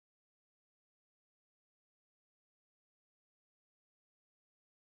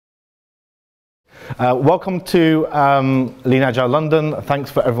Welcome to Lean Agile London.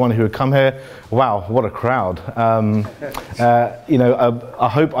 Thanks for everyone who had come here. Wow, what a crowd. I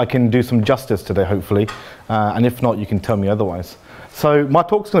hope I can do some justice today, hopefully. And if not, you can tell me otherwise. So my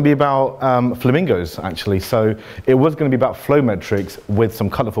talk's going to be about flamingos, actually. So it was going to be about flow metrics with some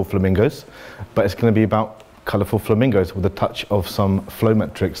colorful flamingos, but it's going to be about colorful flamingos with a touch of some flow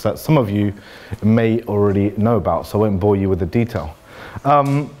metrics that some of you may already know about, so I won't bore you with the detail.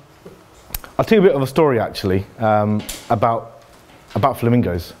 I'll tell you a bit of a story, actually, about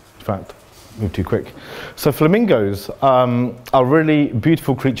flamingos. In fact, move too quick. So flamingos are really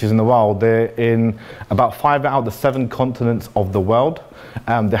beautiful creatures in the wild. They're in about 5 out of the 7 continents of the world.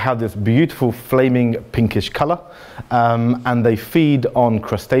 They have this beautiful flaming pinkish color, and they feed on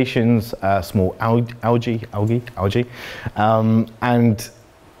crustaceans, small algae, and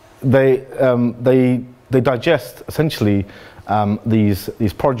they digest essentially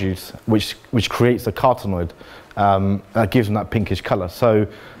these produce, which creates a carotenoid that gives them that pinkish color. So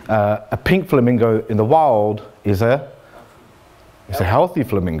a pink flamingo in the wild is a healthy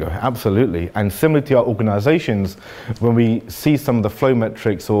flamingo, absolutely. And similar to our organizations, when we see some of the flow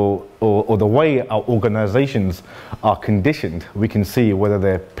metrics or the way our organizations are conditioned, we can see whether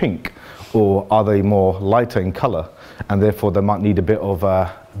they're pink or are they more lighter in color, and therefore they might need a bit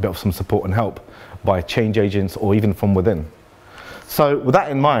of some support and help by change agents or even from within. So with that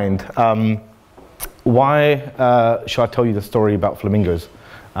in mind, why should I tell you the story about flamingos?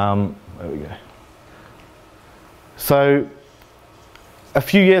 There we go. So a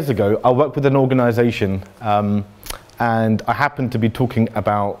few years ago, I worked with an organization, and I happened to be talking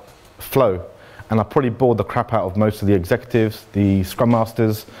about flow. And I probably bored the crap out of most of the executives, the scrum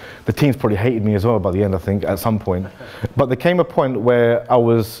masters. The teams probably hated me as well by the end, I think, at some point. But there came a point where I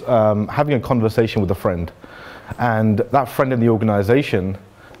was having a conversation with a friend. And that friend in the organization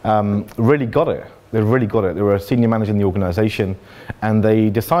really got it. They really got it. They were a senior manager in the organization. And they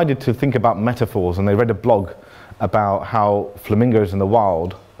decided to think about metaphors. And they read a blog about how flamingos in the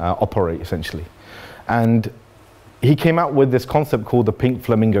wild operate, essentially. And he came out with this concept called the pink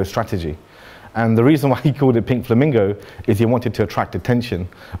flamingo strategy. And the reason why he called it pink flamingo is he wanted to attract attention,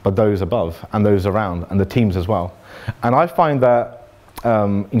 but those above and those around and the teams as well. And I find that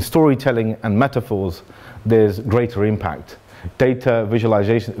in storytelling and metaphors, there's greater impact. Data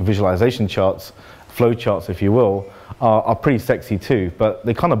visualization charts, flow charts, if you will, are pretty sexy too, but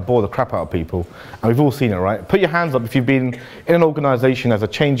they kind of bore the crap out of people. And we've all seen it, right? Put your hands up if you've been in an organization as a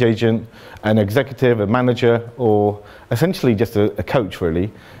change agent, an executive, a manager, or essentially just a coach, really,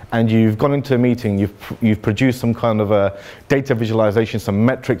 and you've gone into a meeting, you've produced some kind of a data visualization, some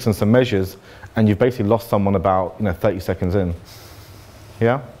metrics and some measures, and you've basically lost someone about 30 seconds in.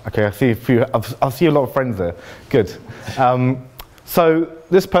 Yeah? Okay, I see a few, I see a lot of friends there. Good. So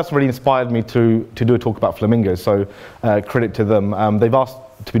this person really inspired me to do a talk about flamingos, so credit to them. They've asked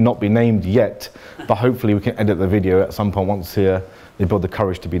to not be named yet, but hopefully we can edit the video at some point once they build the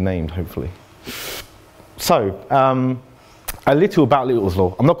courage to be named, hopefully. So, a little about Little's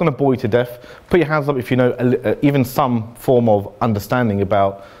Law. I'm not going to bore you to death. Put your hands up if you know even some form of understanding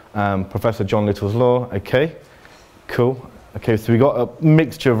about Professor John Little's Law. Okay, cool. Okay, so we got a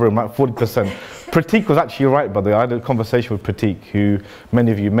mixture of room, like 40%. Pratik was actually right, by the way. I had a conversation with Pratik, who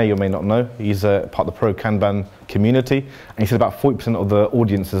many of you may or may not know. He's part of the Pro Kanban community, and he said about 40% of the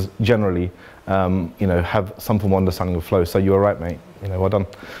audiences generally, have some form of understanding of flow. So you were right, mate. Well done.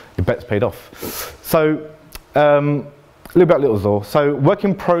 Your bet's paid off. So a little bit about Little's Law. So work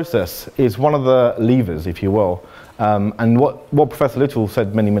in process is one of the levers, if you will. And what Professor Little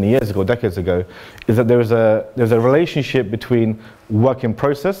said many years ago, decades ago, is that there's a relationship between work in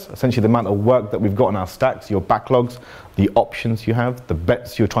process, essentially the amount of work that we've got in our stacks, your backlogs, the options you have, the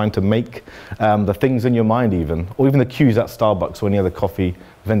bets you're trying to make, the things in your mind even, or even the queues at Starbucks or any other coffee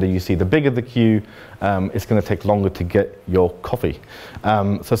vendor you see. The bigger the queue, it's going to take longer to get your coffee.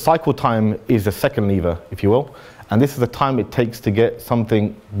 So cycle time is the second lever, if you will. And this is the time it takes to get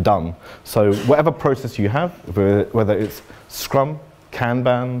something done. So whatever process you have, whether it's Scrum,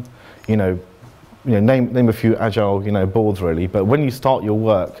 Kanban, name a few Agile, boards really. But when you start your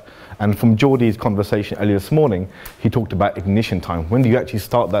work, and from Geordie's conversation earlier this morning, he talked about ignition time. When do you actually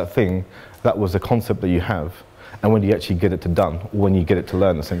start that thing? That was the concept that you have. And when do you actually get it to done, or when you get it to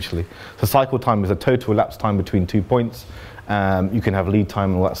learn, essentially. So cycle time is a total elapsed time between 2 points. You can have lead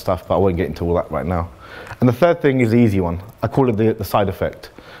time and all that stuff, but I won't get into all that right now. And the third thing is the easy one. I call it the side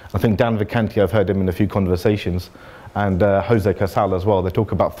effect. I think Dan Vicanti, I've heard him in a few conversations, and Jose Casal as well. They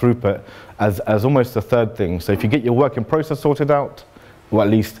talk about throughput as almost the third thing. So if you get your work in process sorted out, or at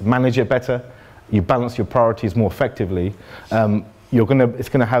least manage it better, you balance your priorities more effectively, it's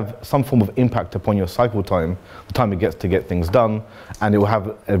going to have some form of impact upon your cycle time, the time it gets to get things done, and it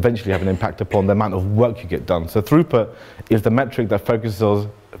will eventually have an impact upon the amount of work you get done. So throughput is the metric that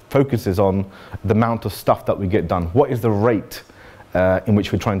focuses on the amount of stuff that we get done. What is the rate in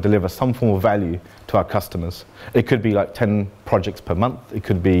which we try and deliver some form of value to our customers? It could be like 10 projects per month. It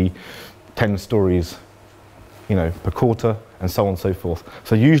could be 10 stories, per quarter, and so on and so forth.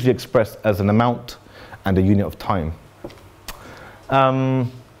 So usually expressed as an amount and a unit of time. Why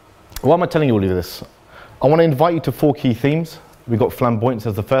am I telling you all of this? I want to invite you to 4 key themes. We've got flamboyance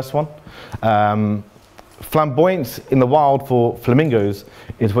as the first one. Flamboyance in the wild for flamingos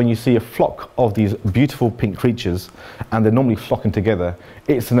is when you see a flock of these beautiful pink creatures and they're normally flocking together.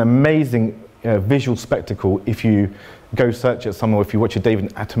 It's an amazing visual spectacle if you go search it somewhere. If you watch a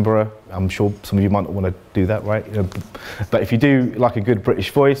David Attenborough, I'm sure some of you might not want to do that, right? But if you do like a good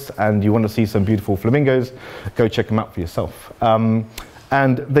British voice and you want to see some beautiful flamingos, go check them out for yourself.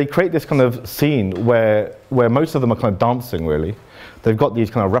 And they create this kind of scene where most of them are kind of dancing, really. They've got these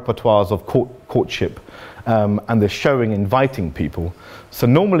kind of repertoires of courtship, and they're showing, inviting people. So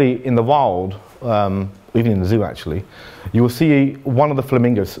normally in the wild, even in the zoo actually, you will see one of the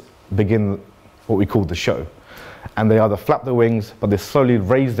flamingos begin what we call the show. And they either flap their wings, but they slowly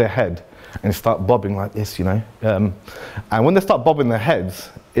raise their head and start bobbing like this, And when they start bobbing their heads,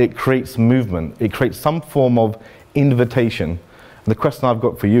 it creates movement. It creates some form of invitation. And the question I've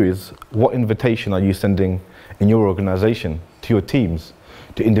got for you is, what invitation are you sending in your organization, to your teams,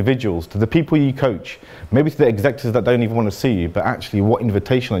 to individuals, to the people you coach, maybe to the executives that don't even want to see you, but actually what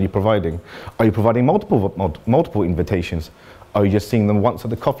invitation are you providing? Are you providing multiple invitations? Are you just seeing them once at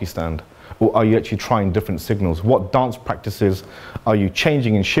the coffee stand? Or are you actually trying different signals? What dance practices are you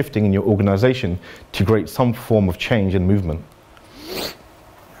changing and shifting in your organization to create some form of change and movement?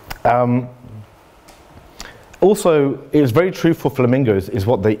 Also, it's very true for flamingos, is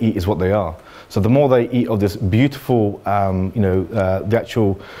what they eat is what they are. So the more they eat of this beautiful, the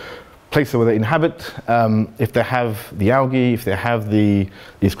actual place where they inhabit, if they have the algae, if they have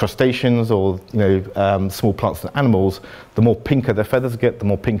these crustaceans or small plants and animals, the more pinker their feathers get, the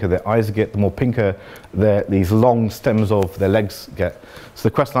more pinker their eyes get, the more pinker these long stems of their legs get. So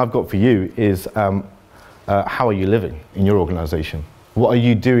the question I've got for you is, how are you living in your organization? What are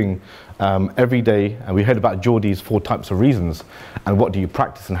you doing every day? And we heard about Geordie's 4 types of reasons. And what do you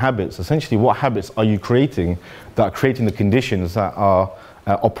practice in habits? Essentially, what habits are you creating that are creating the conditions that are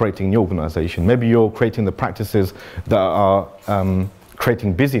operating in your organization? Maybe you're creating the practices that are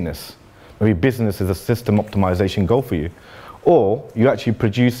creating busyness. Maybe business is a system optimization goal for you. Or you're actually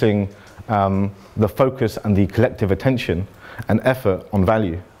producing the focus and the collective attention and effort on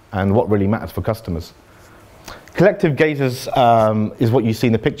value and what really matters for customers. Collective gazes is what you see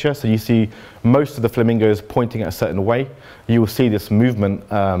in the picture. So you see most of the flamingos pointing at a certain way. You will see this movement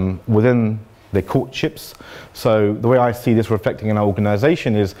within their courtships. So the way I see this reflecting in our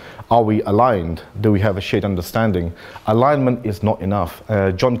organization is, are we aligned? Do we have a shared understanding? Alignment is not enough.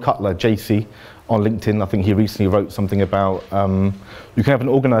 John Cutler, JC, on LinkedIn, I think he recently wrote something about you can have an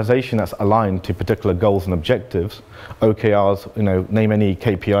organization that's aligned to particular goals and objectives, OKRs, name any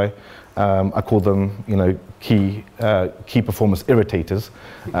KPI. I call them, key performance irritators.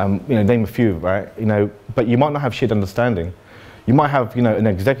 Name a few, right? But you might not have shared understanding. You might have, an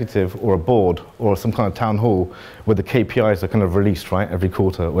executive or a board or some kind of town hall where the KPIs are kind of released, right, every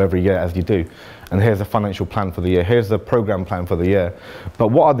quarter or every year as you do. And here's the financial plan for the year. Here's the program plan for the year. But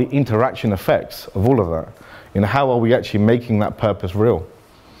what are the interaction effects of all of that? How are we actually making that purpose real?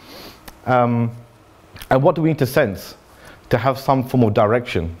 And what do we need to sense to have some form of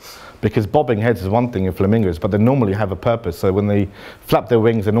direction? Because bobbing heads is one thing in flamingos, but they normally have a purpose. So when they flap their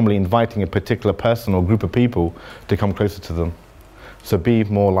wings, they're normally inviting a particular person or group of people to come closer to them. So be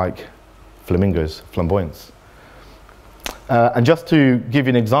more like flamingos, flamboyance. And just to give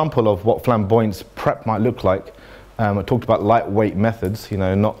you an example of what flamboyance prep might look like, I talked about lightweight methods,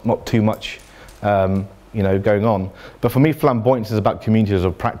 not too much going on. But for me, flamboyance is about communities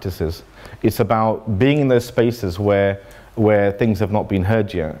of practices. It's about being in those spaces where things have not been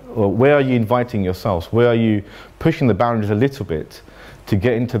heard yet. Or where are you inviting yourselves? Where are you pushing the boundaries a little bit to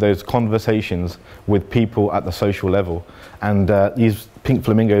get into those conversations with people at the social level? And these pink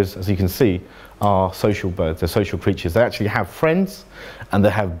flamingos, as you can see, are social birds. They're social creatures. They actually have friends, and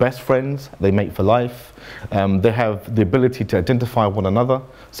they have best friends. They mate for life. They have the ability to identify one another.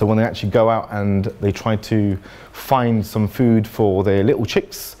 So when they actually go out and they try to find some food for their little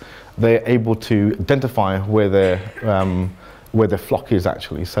chicks, they're able to identify where their flock is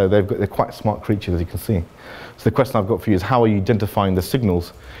actually. So they're quite smart creatures, as you can see. So the question I've got for you is, how are you identifying the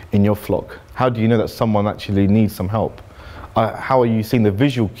signals in your flock? How do you know that someone actually needs some help? How are you seeing the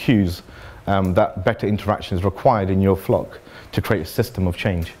visual cues that better interaction is required in your flock to create a system of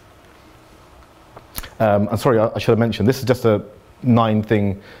change? I'm sorry, I should have mentioned, this is just a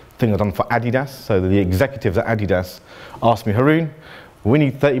 9-thing thing I've done for Adidas. So the executives at Adidas asked me, Haroon, we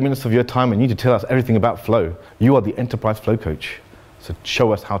need 30 minutes of your time and you need to tell us everything about flow. You are the enterprise flow coach. So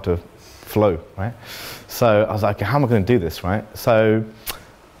show us how to flow, right? So I was like, how am I going to do this, right? So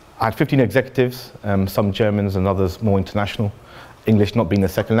I had 15 executives, some Germans and others more international, English not being their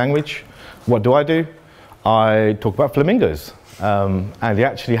second language. What do? I talk about flamingos. And they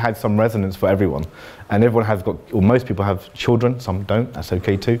actually had some resonance for everyone. And everyone has got, or most people have children, some don't, that's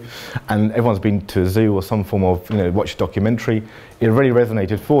okay too. And everyone's been to a zoo or some form of, watch a documentary. It really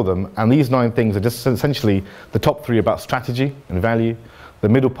resonated for them. And these 9 things are just essentially the top 3 about strategy and value. The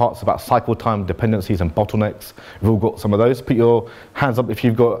middle part's about cycle time, dependencies and bottlenecks. We've all got some of those. Put your hands up if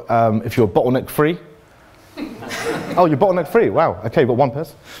you've got, if you're bottleneck free. Oh, you're bottleneck free, wow. Okay, you've got 1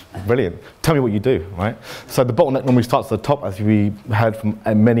 person. Brilliant. Tell me what you do, right? So the bottleneck normally starts at the top, as we heard from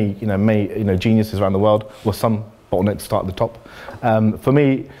many, geniuses around the world, or some bottlenecks start at the top. For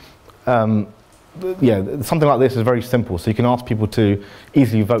me, something like this is very simple. So you can ask people to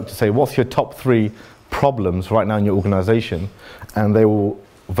easily vote to say, what's your top 3 problems right now in your organization? And they will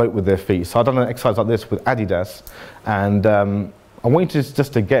vote with their feet. So I've done an exercise like this with Adidas, and I want you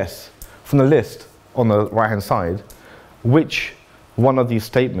just to guess from the list on the right-hand side, which one of these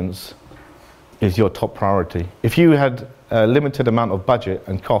statements is your top priority. If you had a limited amount of budget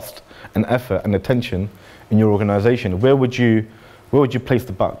and cost and effort and attention in your organization, where would you place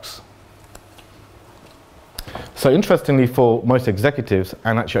the bucks? So interestingly, for most executives,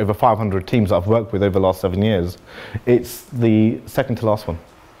 and actually over 500 teams that I've worked with over the last 7 years, it's the second to last one,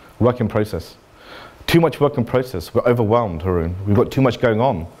 work in process. Too much work in process. We're overwhelmed, Haroon. We've got too much going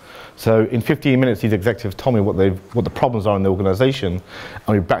on. So in 15 minutes, these executives told me what the problems are in the organization, and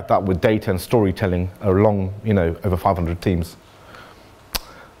we backed that with data and storytelling along, over 500 teams.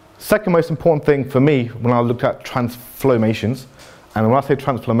 Second most important thing for me when I look at transformations, and when I say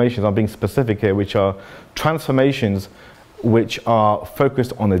transformations, I'm being specific here, which are transformations which are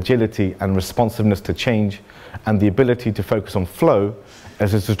focused on agility and responsiveness to change, and the ability to focus on flow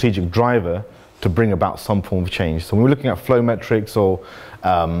as a strategic driver to bring about some form of change. So when we're looking at flow metrics or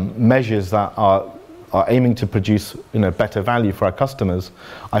measures that are aiming to produce better value for our customers,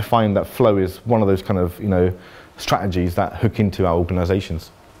 I find that flow is one of those kind of strategies that hook into our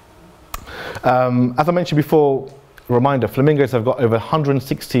organizations. As I mentioned before, reminder, Flamingos have got over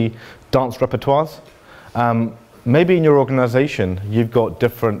 160 dance repertoires. Maybe in your organization you've got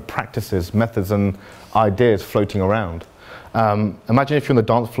different practices, methods and ideas floating around. Imagine if you're on the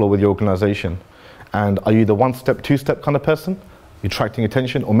dance floor with your organization, and are you the 1-step, 2-step kind of person? You're attracting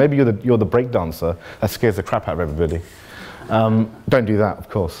attention, or maybe you're the break dancer that scares the crap out of everybody. Don't do that, of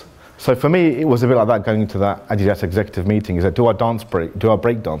course. So for me, it was a bit like that going into that Adidas executive meeting. Is that, do I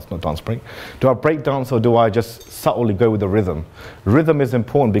break dance, not dance break? Do I break dance, or do I just subtly go with the rhythm? Rhythm is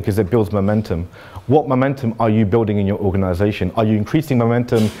important because it builds momentum. What momentum are you building in your organization? Are you increasing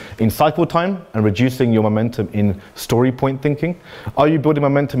momentum in cycle time and reducing your momentum in story point thinking? Are you building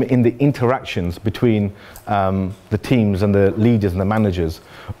momentum in the interactions between the teams and the leaders and the managers?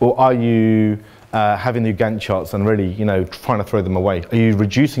 Or are you having the Gantt charts and really, trying to throw them away? Are you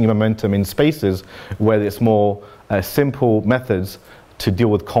reducing your momentum in spaces where it's more simple methods to deal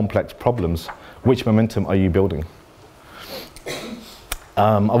with complex problems? Which momentum are you building?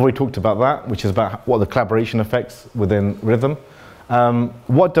 I've already talked about that, which is about what are the collaboration effects within rhythm.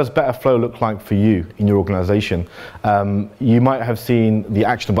 What does better flow look like for you in your organization? You might have seen the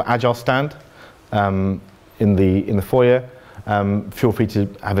actionable Agile stand in the foyer. Feel free to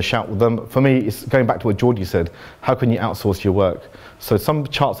have a shout with them. For me, it's going back to what Georgie said. How can you outsource your work? So some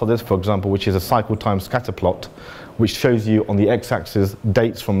charts like this, for example, which is a cycle time scatter plot, which shows you on the x-axis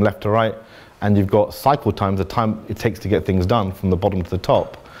dates from left to right, and you've got cycle times, the time it takes to get things done from the bottom to the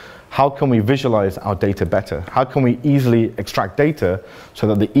top. How can we visualize our data better? How can we easily extract data so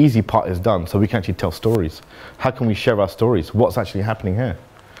that the easy part is done, so we can actually tell stories? How can we share our stories? What's actually happening here?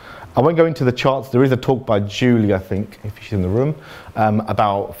 I won't go into the charts. There is a talk by Julie, I think, if she's in the room,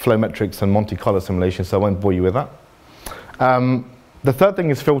 about flow metrics and Monte Carlo simulation, so I won't bore you with that. The third thing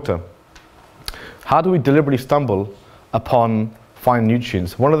is filter. How do we deliberately stumble upon fine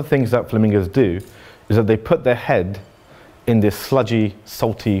nutrients? One of the things that flamingos do is that they put their head in this sludgy,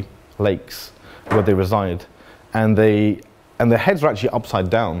 salty lakes where they reside, and their heads are actually upside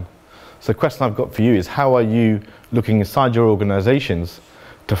down. So the question I've got for you is, how are you looking inside your organizations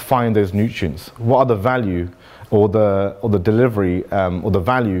to find those nutrients? What are the value or the delivery, or the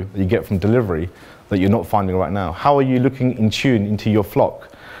value that you get from delivery that you're not finding right now? How are you looking in tune into your flock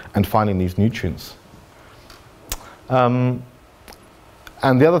and finding these nutrients? And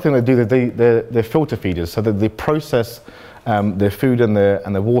the other thing they do is they're filter feeders, so that they process their food and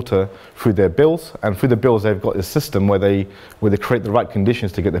their water through their bills, and through the bills they've got this system where they create the right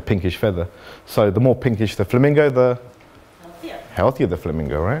conditions to get the pinkish feather. So the more pinkish the flamingo, the healthier the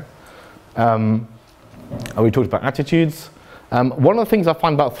flamingo, right? And we talked about attitudes. One of the things I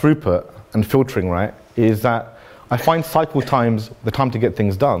find about throughput and filtering, right, is that I find cycle times, the time to get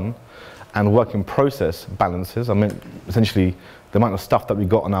things done, and work in process balances. I mean, essentially, the amount of stuff that we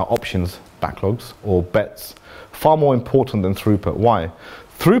got on our options backlogs or bets, far more important than throughput. Why?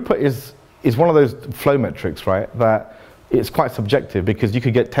 Throughput is one of those flow metrics, right, that it's quite subjective, because you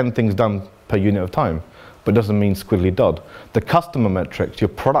could get 10 things done per unit of time, but doesn't mean squiddly dod. The customer metrics, your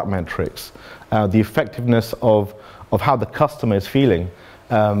product metrics, the effectiveness of how the customer is feeling,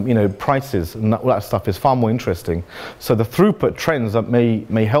 prices and all that stuff is far more interesting. So the throughput trends that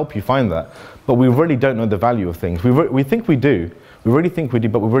may help you find that, but we really don't know the value of things. We think we do. We really think we do,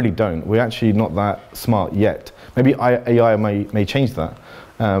 but we really don't. We're actually not that smart yet. Maybe AI may change that,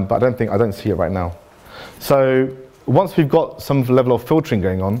 but I don't see it right now. So once we've got some level of filtering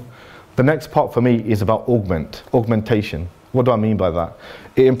going on, the next part for me is about augmentation. What do I mean by that?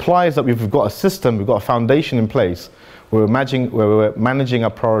 It implies that we've got a system, we've got a foundation in place where we're managing our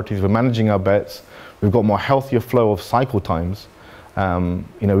priorities, we're managing our bets, we've got more healthier flow of cycle times.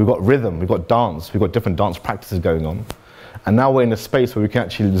 We've got rhythm, we've got dance, we've got different dance practices going on. And now we're in a space where we can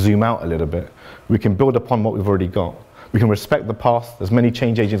actually zoom out a little bit. We can build upon what we've already got. We can respect the past. There's many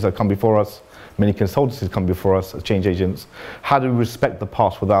change agents that come before us, many consultancies come before us as change agents. How do we respect the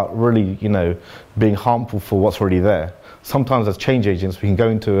past without really, being harmful for what's already there? Sometimes as change agents, we can go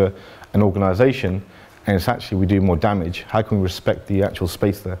into an organization and it's actually we do more damage. How can we respect the actual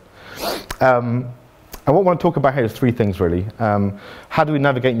space there? And what I want to talk about here is three things really. How do we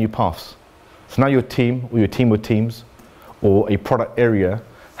navigate new paths? So now your team, or your team with teams, or a product area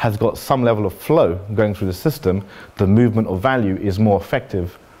has got some level of flow going through the system, the movement of value is more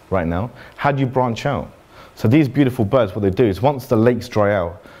effective right now. How do you branch out? So these beautiful birds, what they do is once the lakes dry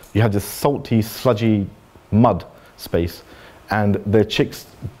out, you have this salty, sludgy mud space, and their chicks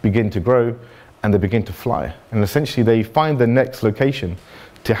begin to grow and they begin to fly. And essentially they find the next location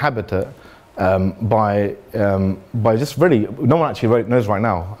to habitat by just really, no one actually knows right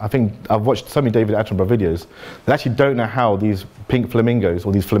now. I think I've watched so many David Attenborough videos that actually don't know how these pink flamingos,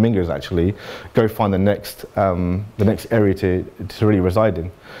 or these flamingos actually, go find the next area to really reside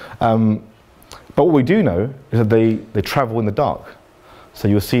in. But what we do know is that they travel in the dark. So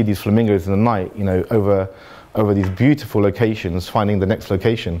you'll see these flamingos in the night, over these beautiful locations, finding the next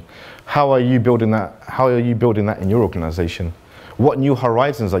location. How are you building that? How are you building that in your organization? What new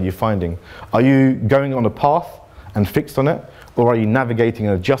horizons are you finding? Are you going on a path and fixed on it? Or are you navigating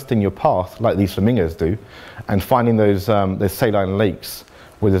and adjusting your path like these flamingos do and finding those saline lakes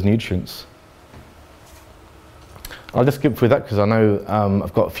where there's nutrients? I'll just skip through that because I know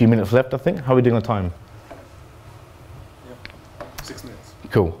I've got a few minutes left, I think. How are we doing on time? Yeah. 6 minutes.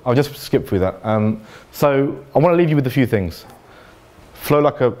 Cool. I'll just skip through that. So I want to leave you with a few things. Flow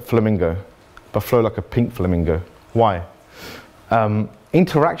like a flamingo, but flow like a pink flamingo. Why?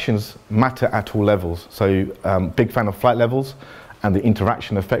 Interactions matter at all levels. So big fan of flight levels and the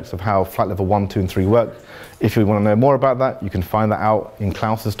interaction effects of how flight level 1, 2, and 3 work. If you want to know more about that, you can find that out in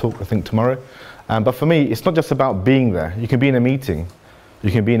Klaus's talk, I think, tomorrow. But for me, it's not just about being there. You can be in a meeting,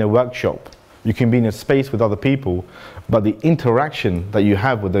 you can be in a workshop, you can be in a space with other people, but the interaction that you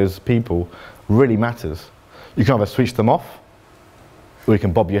have with those people really matters. You can either switch them off, or you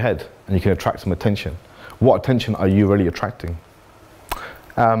can bob your head and you can attract some attention. What attention are you really attracting?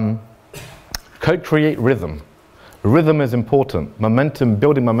 Co-create rhythm. Rhythm is important. Momentum,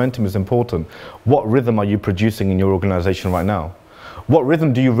 building momentum is important. What rhythm are you producing in your organization right now? What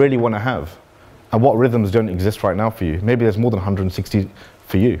rhythm do you really want to have? And what rhythms don't exist right now for you? Maybe there's more than 160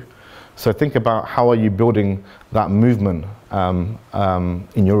 for you. So think about how are you building that movement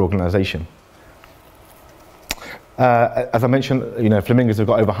in your organization. As I mentioned, flamingos have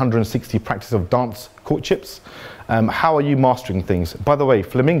got over 160 practices of dance courtships. How are you mastering things? By the way,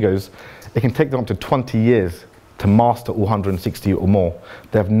 flamingos, it can take them up to 20 years to master all 160 or more.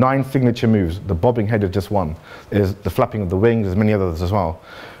 They have 9 signature moves. The bobbing head is just one. There's the flapping of the wings, there's many others as well.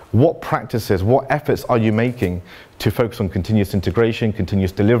 What practices, what efforts are you making to focus on continuous integration,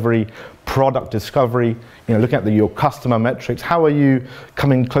 continuous delivery, product discovery, looking at your customer metrics? How are you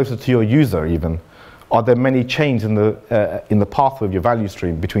coming closer to your user even? Are there many chains in the pathway of your value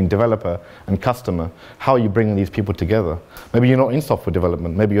stream between developer and customer? How are you bringing these people together? Maybe you're not in software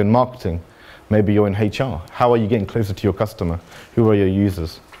development, maybe you're in marketing, maybe you're in HR. How are you getting closer to your customer? Who are your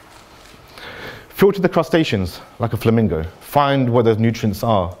users? Filter the crustaceans like a flamingo. Find where those nutrients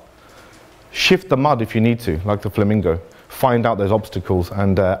are. Shift the mud if you need to, like the flamingo. Find out those obstacles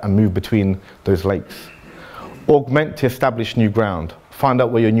and move between those lakes. Augment to establish new ground. Find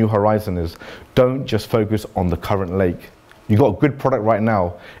out where your new horizon is. Don't just focus on the current lake. You've got a good product right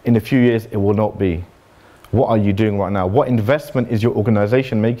now. In a few years, it will not be. What are you doing right now? What investment is your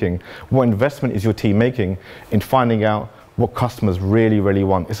organization making? What investment is your team making in finding out what customers really, really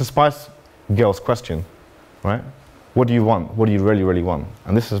want? It's a Spice Girls question, right? What do you want? What do you really, really want?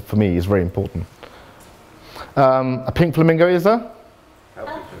 And this is, for me, is very important. A pink flamingo is a?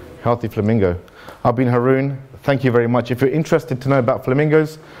 Healthy flamingo. I've been Haroon. Thank you very much. If you're interested to know about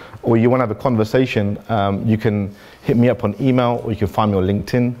Flamingos or you want to have a conversation, you can hit me up on email or you can find me on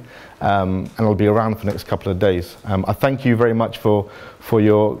LinkedIn, and I'll be around for the next couple of days. I thank you very much for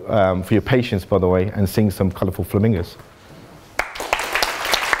your patience, by the way, and seeing some colourful flamingos.